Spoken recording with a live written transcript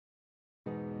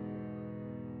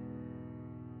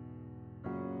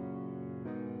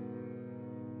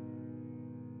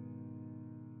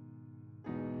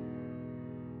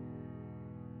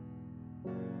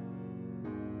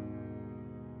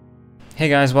Hey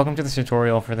guys, welcome to this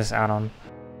tutorial for this add-on.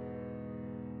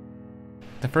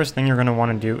 The first thing you're going to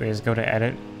want to do is go to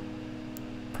Edit,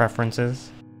 Preferences,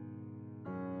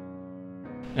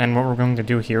 and what we're going to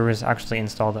do here is actually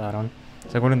install the add-on.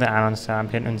 So go to the Add-ons tab,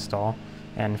 hit Install,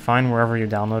 and find wherever you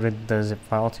downloaded the zip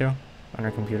file to on your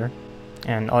computer.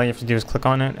 And all you have to do is click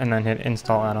on it and then hit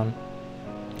Install Add-on.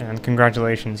 And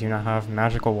congratulations, you now have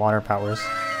magical water powers.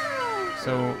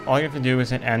 So all you have to do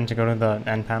is hit N to go to the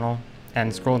N panel,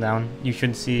 and scroll down. You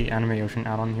should see Animate Ocean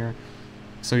add-on here.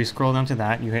 So you scroll down to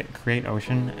that, you hit Create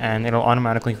Ocean, and it'll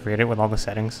automatically create it with all the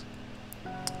settings.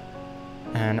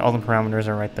 And all the parameters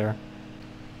are right there.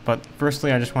 But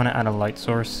firstly, I just want to add a light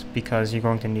source because you're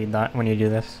going to need that when you do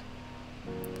this.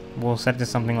 We'll set it to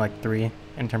something like 3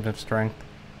 in terms of strength,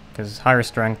 because higher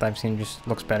strength I've seen just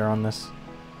looks better on this.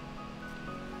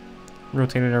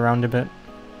 Rotate it around a bit.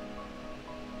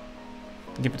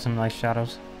 Give it some nice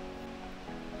shadows.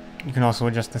 You can also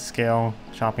adjust the scale,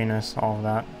 choppiness, all of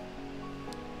that.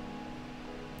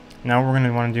 Now what we're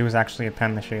going to want to do is actually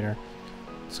append the shader.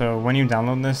 So when you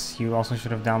download this, you also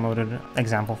should have downloaded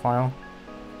example file.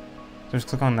 So just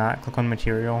click on that, click on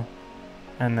material,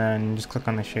 and then just click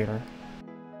on the shader.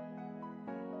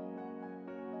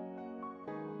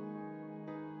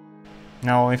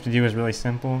 Now all you have to do is really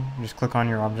simple. Just click on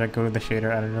your object, go to the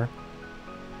shader editor,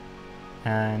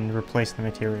 and replace the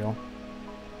material.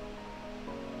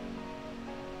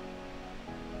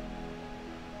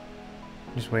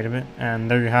 Just wait a bit, and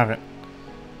there you have it.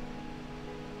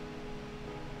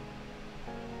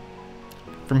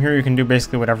 From here you can do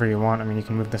basically whatever you want. I mean, you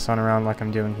can move the sun around like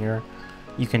I'm doing here.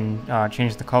 You can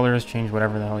change the colors, change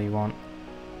whatever the hell you want.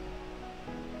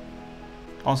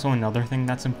 Also, another thing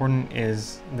that's important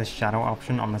is the shadow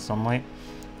option on the sunlight.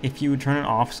 If you turn it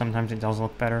off, sometimes it does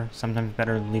look better, sometimes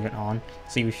better to leave it on,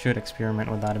 so you should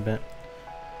experiment with that a bit.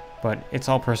 But it's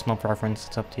all personal preference,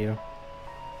 it's up to you.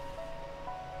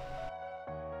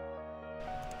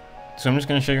 So I'm just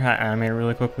going to show you how to animate it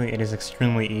really quickly. It is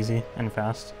extremely easy and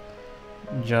fast.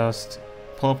 Just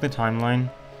pull up the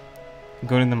timeline,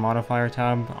 go to the modifier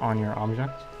tab on your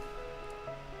object,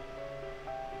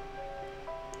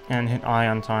 and hit I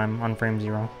on time on frame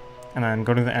 0. And then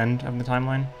go to the end of the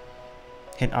timeline,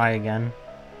 hit I again,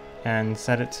 and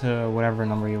set it to whatever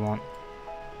number you want.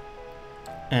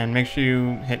 And make sure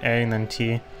you hit A and then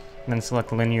T, and then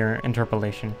select linear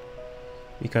interpolation,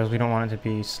 because we don't want it to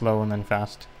be slow and then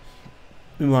fast.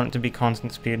 We want it to be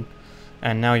constant speed,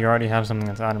 and now you already have something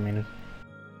that's animated.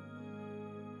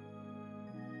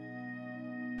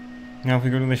 Now if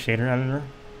we go to the shader editor,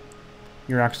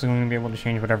 you're actually going to be able to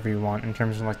change whatever you want in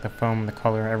terms of like the foam, the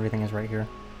color, everything is right here.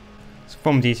 So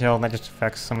foam detail, that just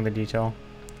affects some of the detail.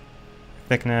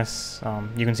 Thickness,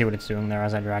 you can see what it's doing there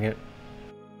as I drag it.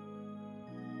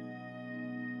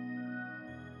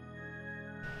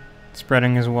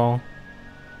 Spreading as well.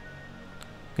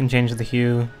 You can change the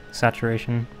hue,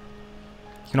 saturation.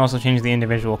 You can also change the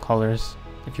individual colors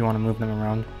if you want to move them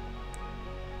around.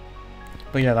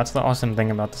 But yeah, that's the awesome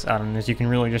thing about this add-on, is you can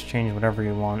really just change whatever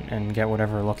you want and get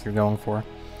whatever look you're going for.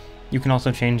 You can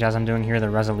also change, as I'm doing here, the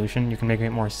resolution. You can make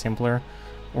it more simpler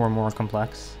or more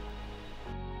complex.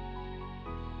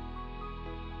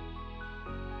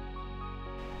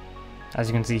 As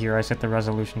you can see here, I set the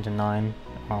resolution to 9.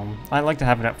 I like to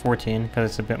have it at 14 because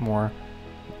it's a bit more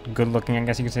good looking, I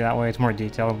guess you could say that way. It's more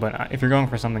detailed, but if you're going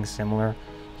for something similar,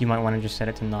 you might want to just set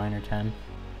it to 9 or 10.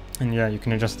 And yeah, you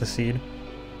can adjust the seed.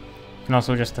 You can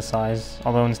also adjust the size,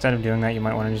 although instead of doing that, you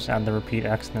might want to just add the repeat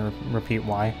X and the repeat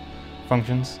Y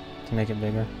functions to make it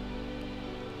bigger.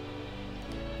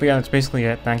 But yeah, that's basically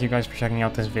it. Thank you guys for checking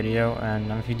out this video,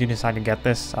 and if you do decide to get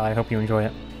this, I hope you enjoy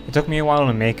it. It took me a while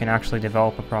to make and actually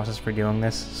develop a process for doing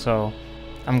this, so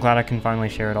I'm glad I can finally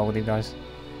share it all with you guys.